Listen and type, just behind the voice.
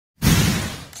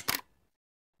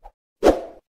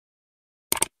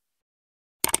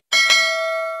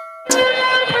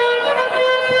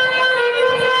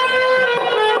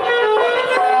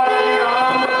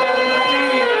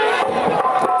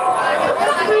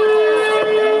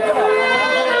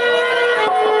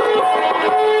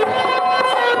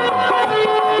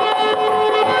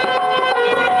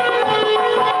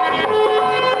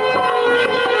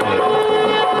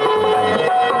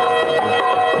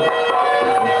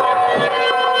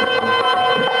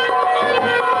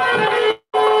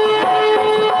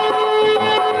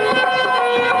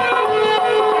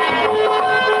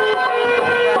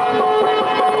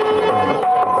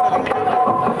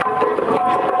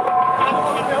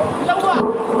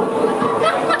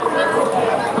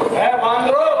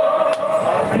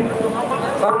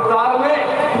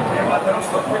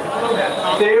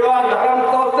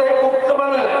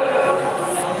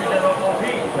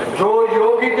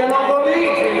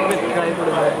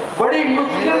बड़ी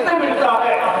मुश्किल से मिलता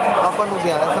है। अपन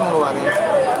लुधियाना से मंगवा रहे हैं।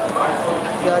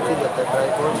 क्या चीज होता है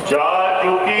ट्राइपॉड? जा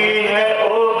चुकी है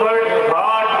ओघट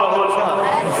घाट बहुत,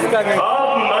 अब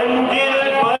मंजिल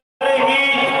पर ही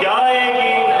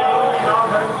जाएगी।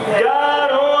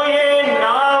 यारों ये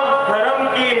नाव धर्म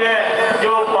की है,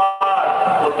 जो पार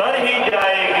उतर ही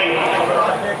जाएगी।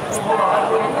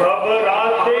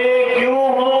 घबराते क्यों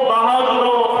हो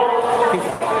बहादुरों,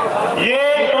 ये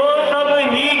तो सब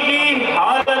ही की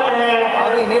हालत है।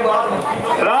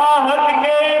 राहत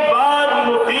के बाद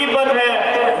मुसीबत है,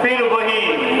 फिर वही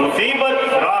मुसीबत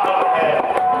राहत है।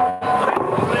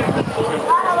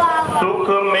 सुख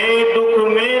में दुख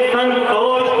में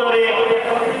संतोष करें,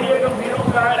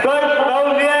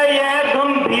 कर्तव्य यह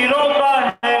गंभीरों का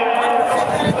है।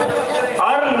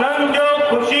 हर नन जो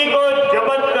खुशी को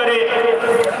जबत करे,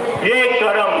 ये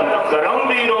करम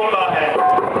वीरों का है।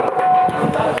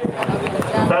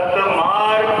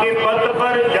 सतमार्ग के पथ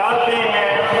पर जाते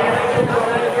हैं,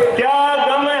 क्या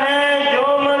गम है जो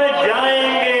मर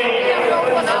जाएंगे।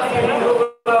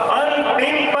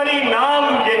 अंतिम परिणाम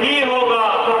यही होगा,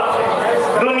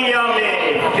 दुनिया में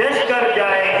जश कर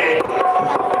जाएंगे।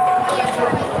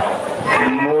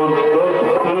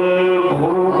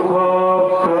 भूखा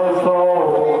प्यासा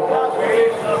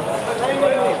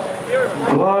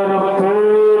भर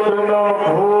पेट न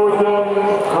भोजन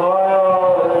खाया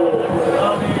है,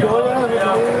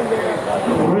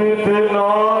 विधना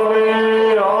ने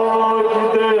आज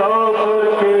दया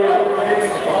करके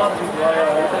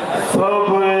सब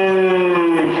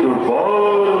एक बार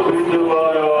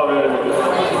भिजवाया है।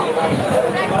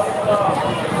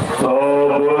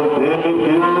 सब दिन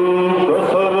की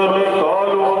कसर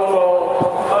निकालूंगा,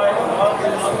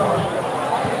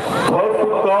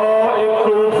 सबका एक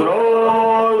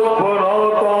द्रास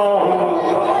बनाता हूँ।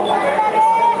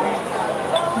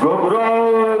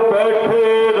 घबराए बैठे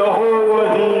रहो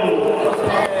वहीं,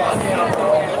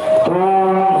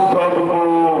 तुम सबको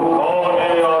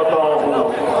खाने आता हूँ।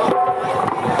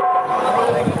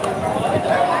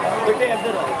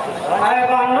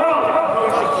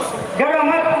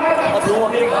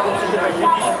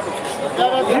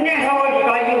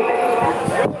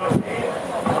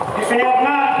 इसने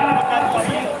अपना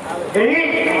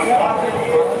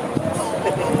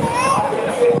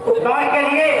उपकार के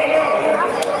लिए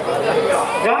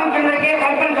रामचंद्र के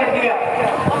अर्पण कर दिया।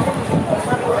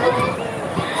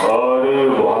 अरे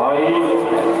भाई,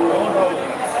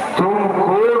 तुम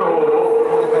कौन हो?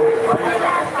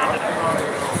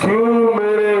 क्यों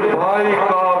मेरे भाई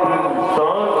का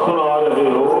वृत्तांत सुना रहे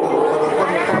हो?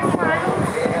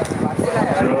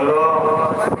 जरा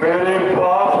मेरे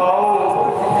पास आओ,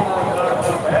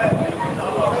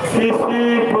 किसी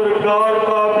प्रकार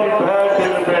का भी भय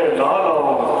दिल में ना लाओ,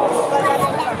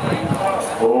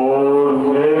 और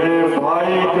मेरे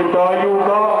भाई जटायु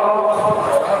का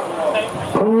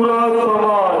पूरा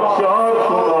समाचार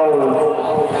सुनाओ।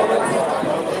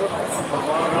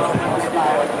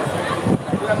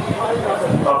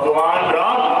 भगवान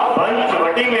राम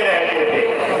पंचवटी में रहते थे।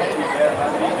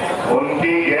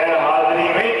 उनकी गैर हाजिरी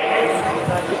में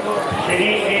श्री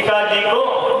सीता जी को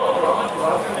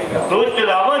दुष्ट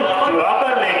रावण चुरा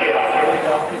कर ले गया।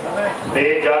 ले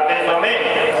जाते समय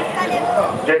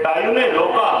जटायु ने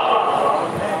रोका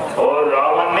और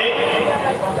रावण ने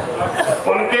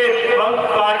उनके पंख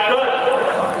काटकर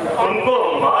उनको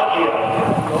मार दिया।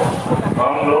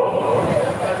 हम लोग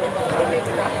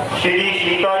श्री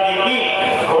सीता जी की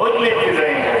खोज में फिर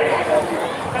रहे हैं।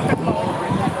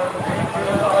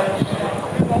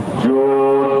 जो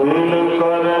दिल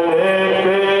करने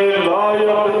के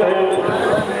लायक थे,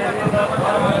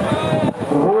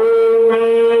 वो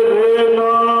मेरे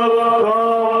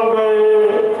नाकाम गए।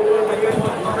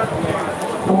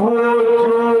 वो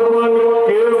जोबन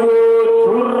के, वो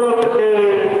जुर्रत के,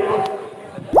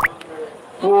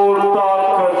 वो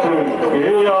ताकत के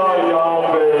आयाम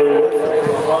गए।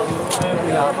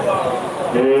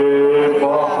 हे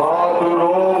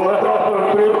बहादुरों में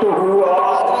कृत हुआ,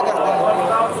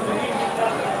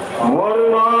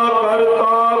 वरना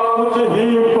करता कुछ ही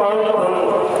पंथ।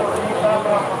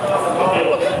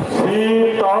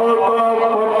 सीता का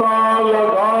पता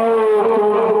लगाओ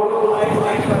तुम,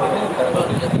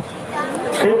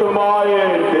 खिदमाए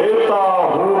देता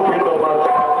हूँ खिदमत।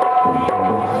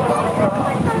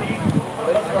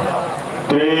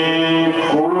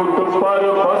 त्रिकूट पर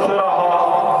बस रहा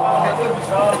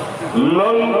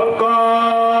लंका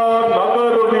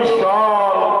नगर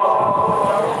विशाल,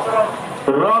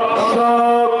 रक्षा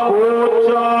को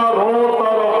चारों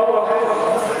तरफ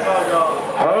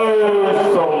है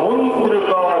समुद्र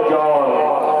का जाल।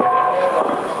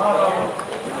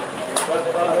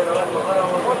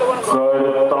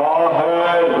 करता है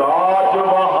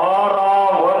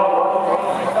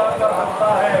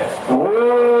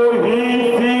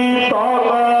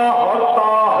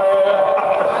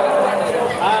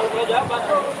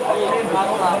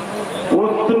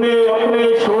अपने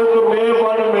शोक में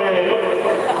वन में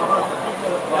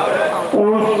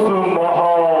उस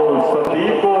महासती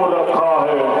को रखा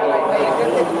है।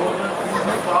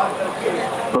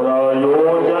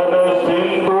 प्रयोजन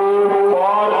सिंधु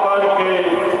पार करके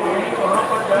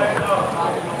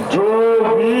जो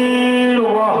वीर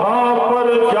वहां पर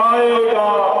जाएगा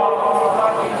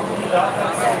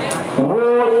वो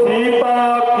सीता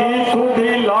की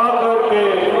सुधि ला करके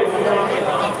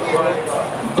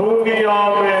दुनिया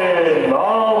में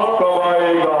नाम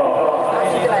कमाएगा।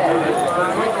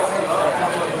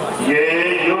 ये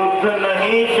युद्ध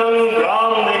नहीं,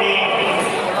 संग्राम नहीं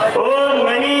और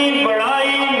नहीं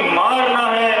बड़ाई मारना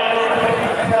है।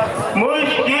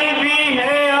 मुश्किल भी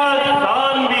है,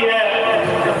 आसान भी है।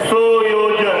 100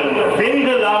 योजन सिंध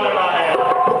लांघना है।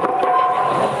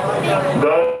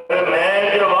 घर में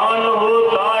जवान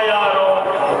होता यारों,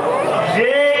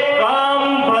 ये काम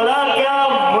भला क्या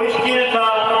मुश्किल था।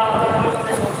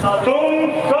 तुम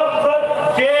सब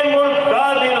बच्चे मुर्दा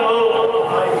दिल हो,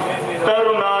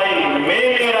 तरुणाई में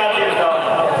मेरा दिल था।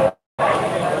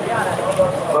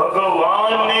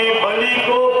 भगवान ने बलि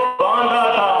को बांधा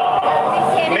था,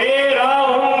 मेरा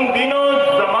उन दिनों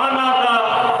जमाना था।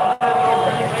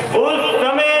 उस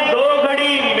समय 2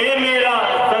 घड़ी में मेरा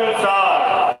संसार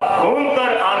घूम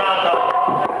कर आना था।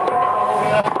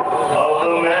 अब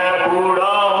मैं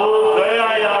बूढ़ा हो गया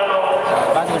यारों,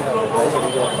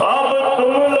 अब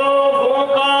तुम लोगों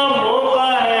का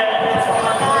मौका है।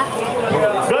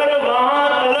 अगर वहां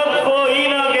तलक कोई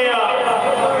ना गया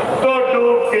तो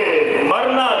डूब के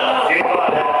मरना जीवा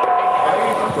है।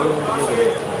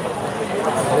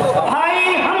 भाई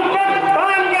हम सब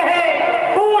काम ये है,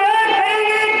 पूरा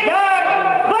करेंगे जाग,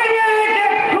 बढ़िया से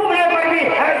डूबने पर भी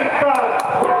हर साल।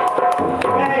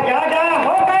 मैं ज्यादा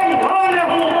होकर मान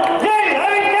रहूं, ये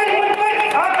लड़के मुझ पर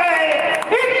आता है।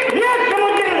 इसलिए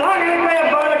समुद्र लाने पे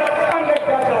बालक अंदर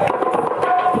जाता है।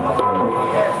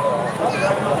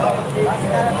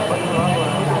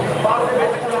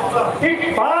 इस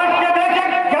बात से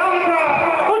बेशक जाऊंगा,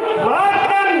 उस बात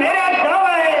का मेरा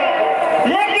दावा है,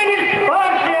 लेकिन इस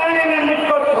बात से आने में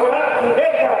मुझको थोड़ा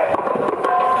अंदेशा है।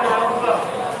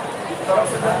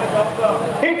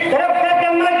 इस तरफ से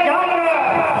जब मैं जाऊंगा,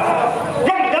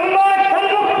 जब जम्बा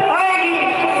सन्मुख आएगी,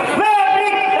 मैं अपनी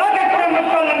ताकत से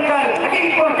मुझको लंका नहीं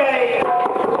पहुंचाएगी।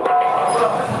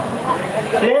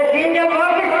 लेकिन जब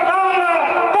वापिस आऊंगा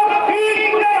तो पीठ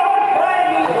में हो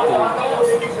जाएगी।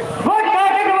 वो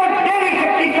ताकत, वो देवी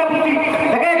शक्ति सब उसी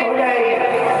भेद हो जाएगी।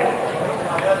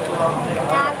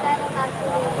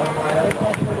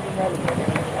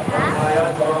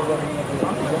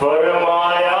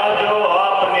 फरमाया जो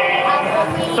आपने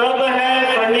सब है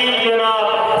सही जनाब,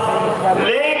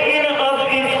 लेकिन अब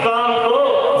इस काम को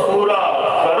पूरा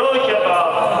करो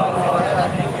शताब।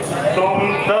 तुम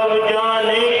सब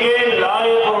जाने के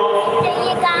लायक हो,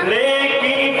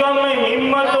 लेकिन कम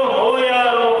हिम्मत हो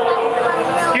यारो।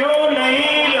 क्यों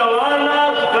नहीं रवाना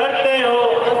करते हो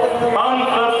हम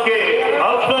सबके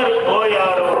अफसर हो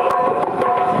यारो।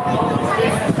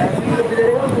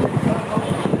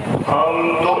 हम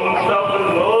तुम सब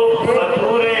लोग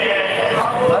अधूरे हैं,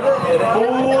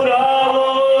 पूरा वो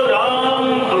राम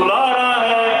दुलारा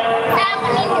है।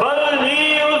 बल्ली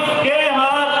उसके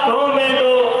हाथों में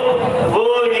दो, वो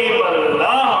ही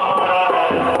बल्ला हमारा है।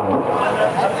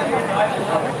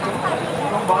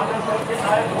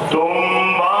 तुम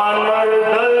वानर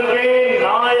दल के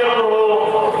नायक हो,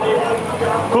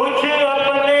 कुछ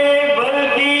अपने बल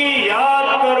की याद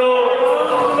करो।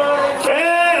 ए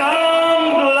राम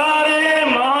दुलारे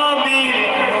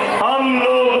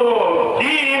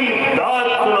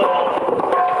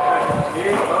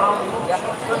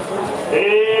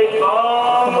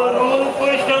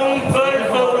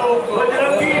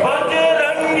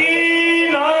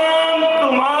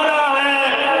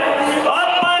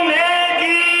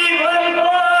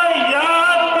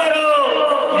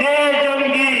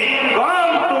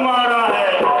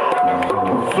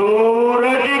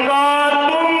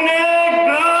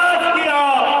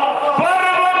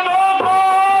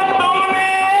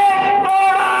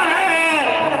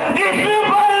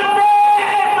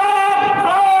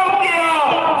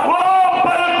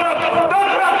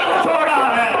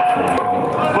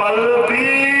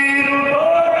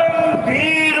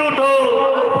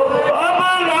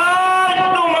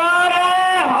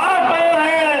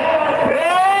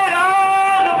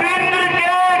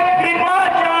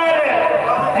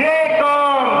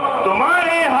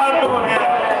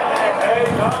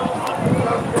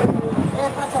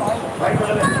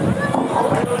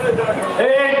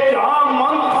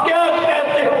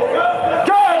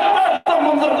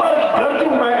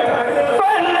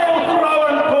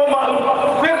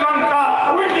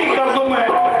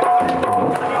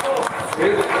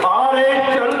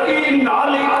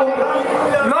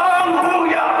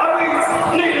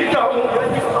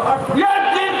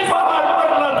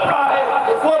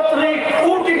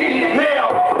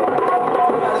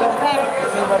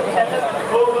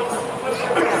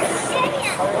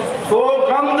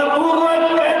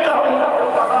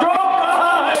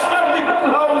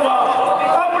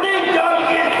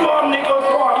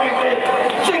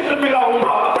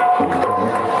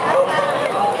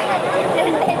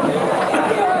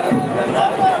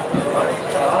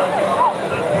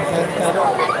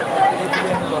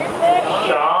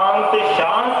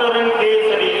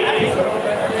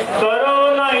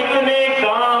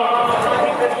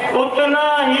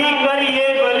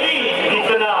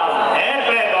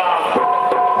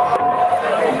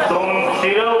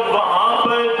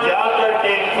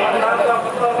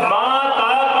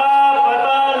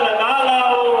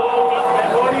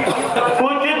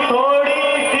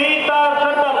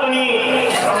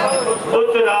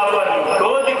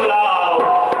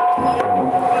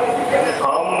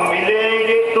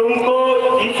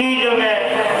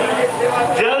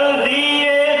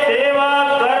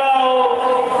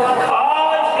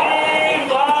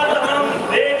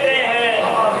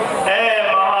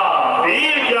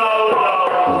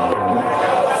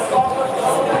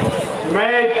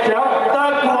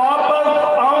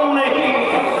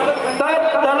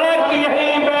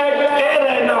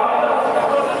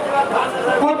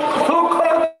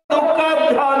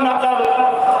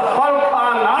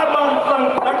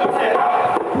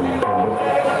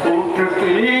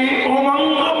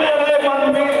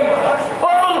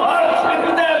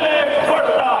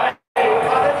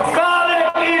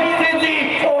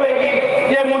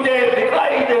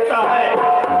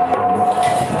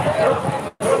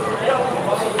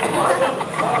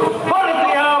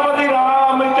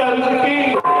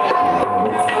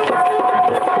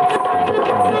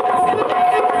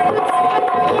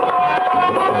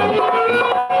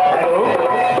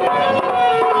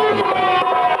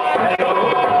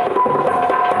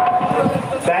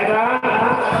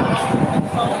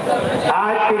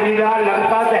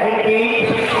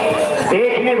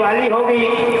होने वाली होगी।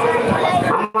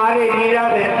 हमारे लीला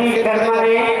धरती शर्मा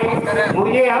ने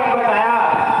मुझे अब बताया,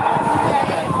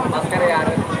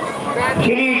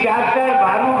 श्री डॉक्टर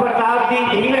भानु प्रताप जी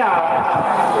धीरा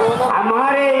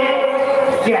हमारे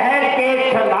शहर के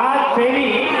समाज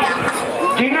सेवी,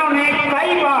 जिन्होंने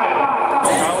कई बार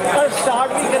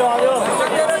स्टार्ट भी करवा दो।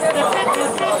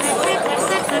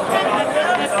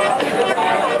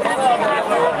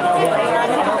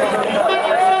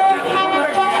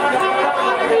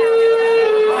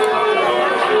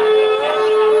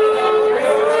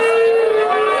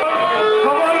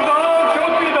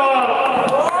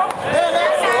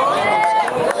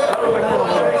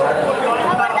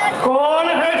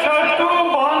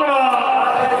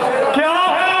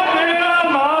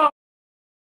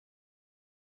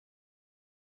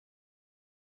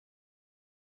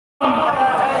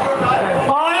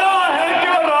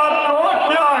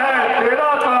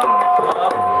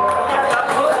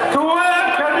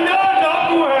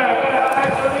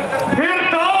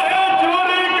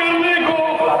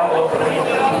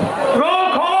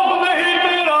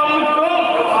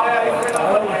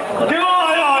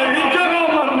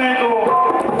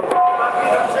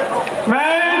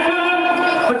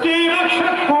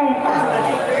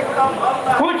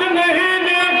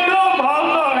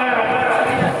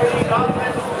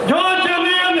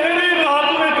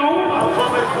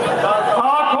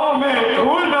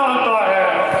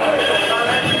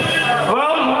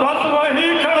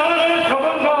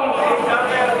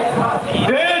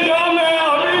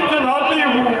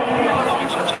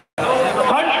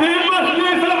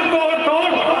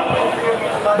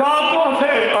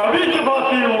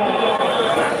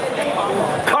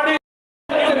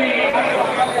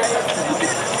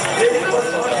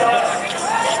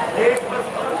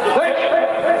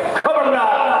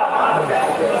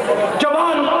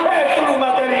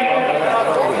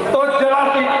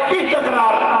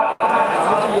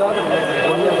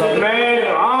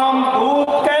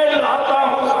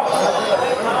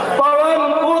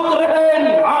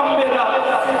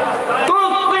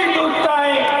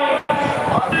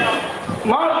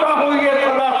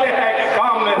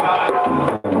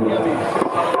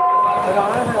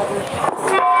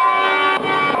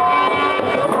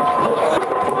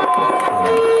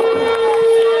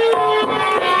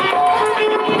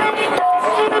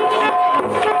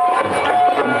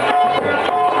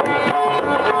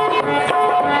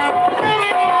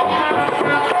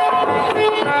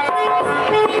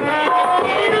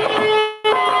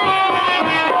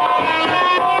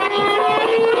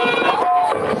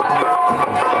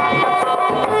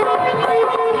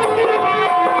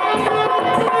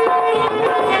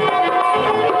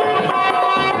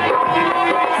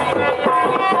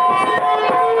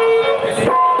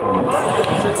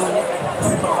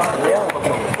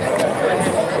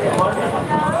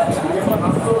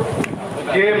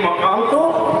 ये मकान तो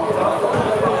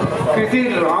किसी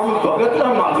राम भगत का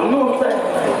मालूम होता है,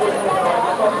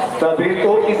 तभी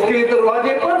तो इसके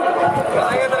दरवाजे पर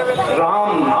राम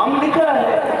नाम लिखा है।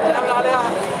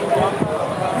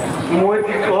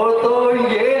 मुझको तो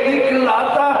ये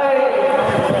दिखलाता है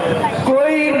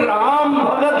कोई राम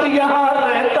भगत यहाँ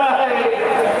रहता है,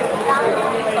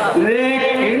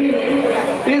 लेकिन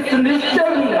इस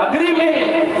निश्चल नगरी में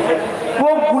वो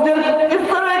गुजर किस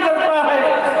तरह करता है।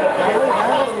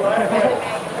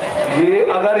 ये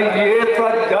अगर ये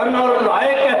सज्जन और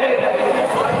लायक है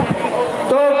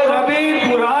तो कभी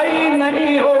बुराई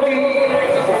नहीं होगी।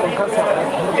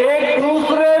 एक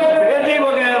दूसरे भेदी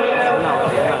बगैर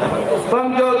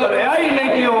समझो दरियाई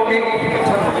नहीं होगी।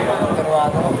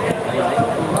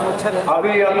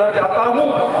 अभी अंदर जाता हूँ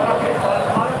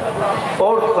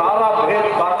और सारा भेद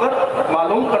पाकर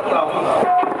मालूम करता हूँ।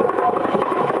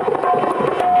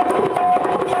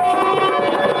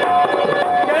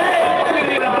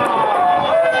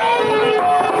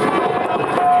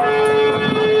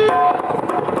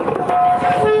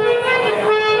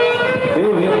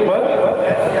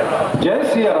 जय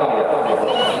सिया राम।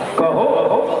 कहो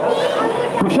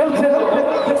कुशल से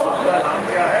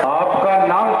आपका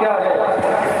नाम क्या है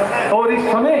और इस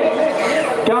समय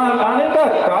क्या आने का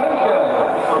कारण क्या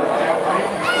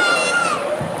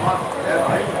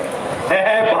है?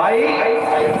 भाई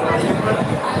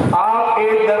आप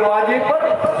एक दरवाजे पर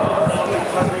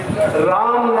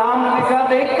राम नाम लिखा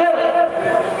देखकर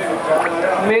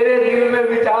मेरे दिल में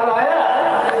विचार आया,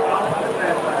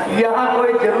 यहाँ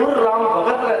कोई जरूर राम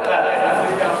भगत रहता है,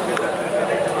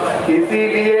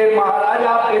 इसीलिए महाराज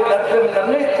आपके दर्शन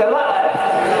करने चला है।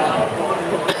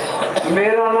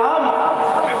 मेरा नाम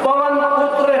पवन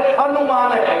पुत्र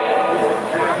हनुमान है।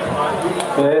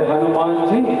 हनुमान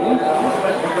जी,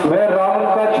 मैं रावण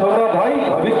का छोटा भाई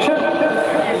भविष्य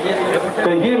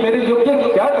कहिए मेरे योग्य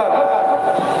क्या कहा?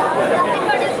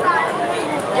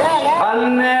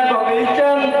 अन्य भविष्य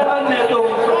धन्य तुम,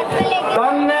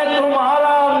 धन्य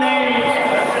तुम्हारा नेम,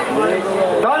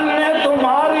 धन्य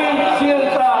तुम्हारी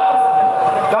शीलता,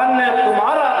 धन्य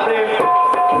तुम्हारा प्रेम।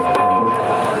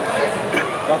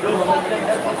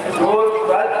 जो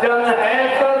सज्जन है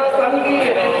सत्संगी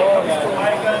है,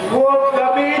 वो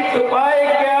कभी छुपाए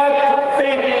क्या छुपते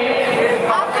हैं।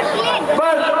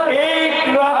 बस एक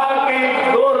राह के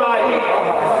दो राही,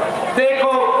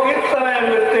 देखो किस तरह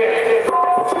मिलते हैं।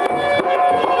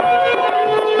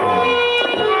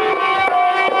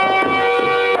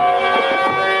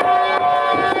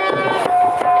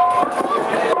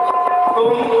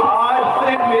 तुम आज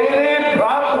से मेरे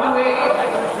प्राप्त हुए,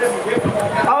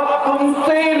 अब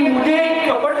तुमसे मुझे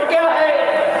कपट क्या है।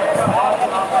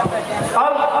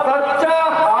 अब सच्चा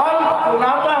हाल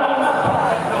सुनाता हूं,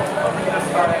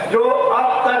 जो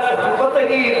अब तक गुप्त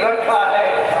ही रखा है।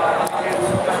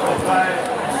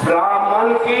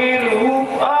 ब्राह्मण के रूप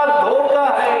का धोखा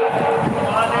है,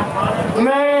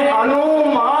 मैं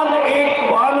हनुमान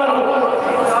एक वानर हूं,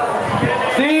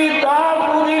 सीता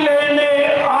पूरी लेने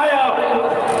आया हूं,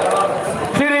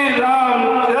 श्री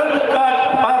रामचंद्र का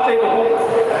पाते हूं।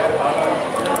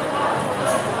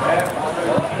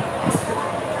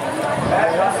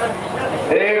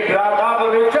 एक राधा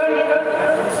भविष्य,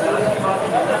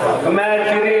 मैं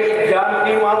श्री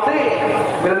जानकी मां से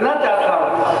मिलना चाहता हूं।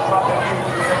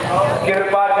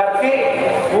 कृपा करके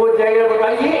वो जगह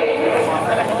बताइए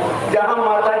जहां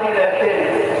माता जी रहते हैं।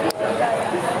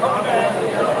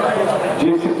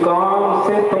 जिस काम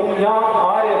से तुम यहाँ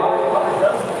आए हो,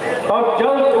 अब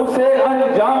जल्द उसे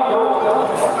अंजाम दो।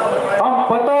 हम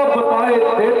पता बताए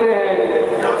देते हैं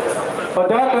और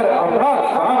जाकर अपना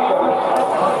काम करो।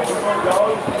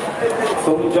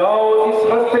 तुम जाओ इस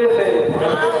रास्ते से,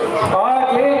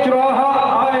 आगे चौराहा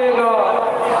आएगा,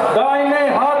 दाहिने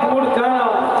हाथ मुड़ जाना,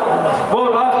 वो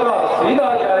रास्ता सीधा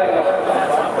जाएगा।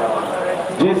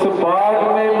 जिस बाग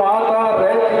में माता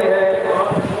रहती है,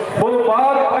 वो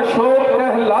बाग अशोक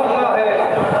कहलाता है।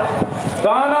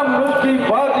 दाना मुष्टि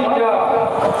बाजी का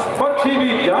पक्षी भी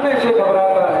जाने से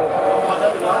घबराता है।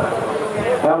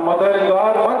 हम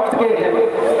मददगार वक्त के हैं,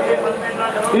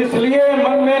 इसलिए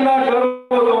मन में ना डरो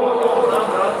तुम,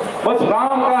 बस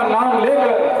राम का नाम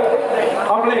लेकर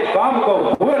अपने काम को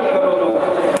पूर्ण करो तुम।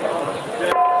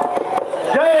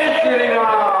 जय श्री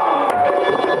राम।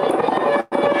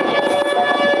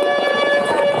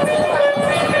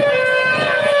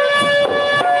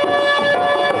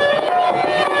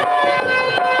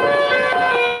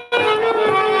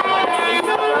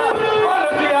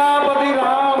 सियापति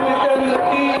रामचंद्र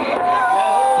की।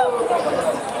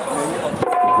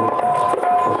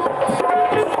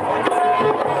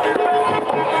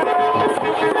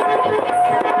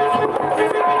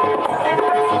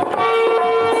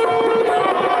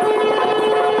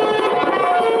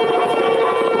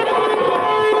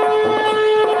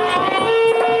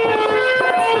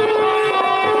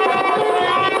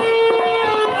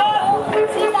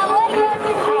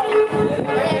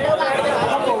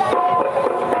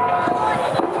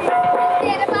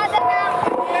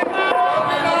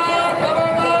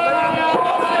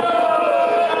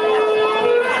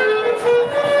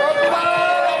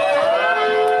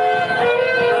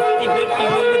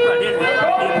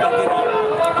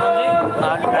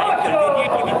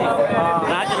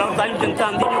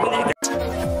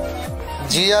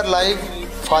 GR live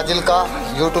Fazilka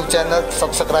YouTube channel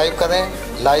subscribe करें,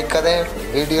 लाइक करें,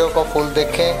 वीडियो को फुल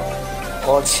देखें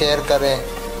और शेयर करें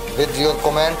विद योर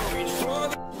कमेंट।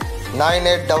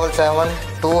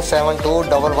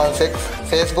 9877272116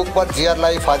 फेसबुक पर GR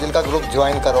live Fazilka group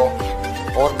join करो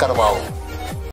और करवाओ।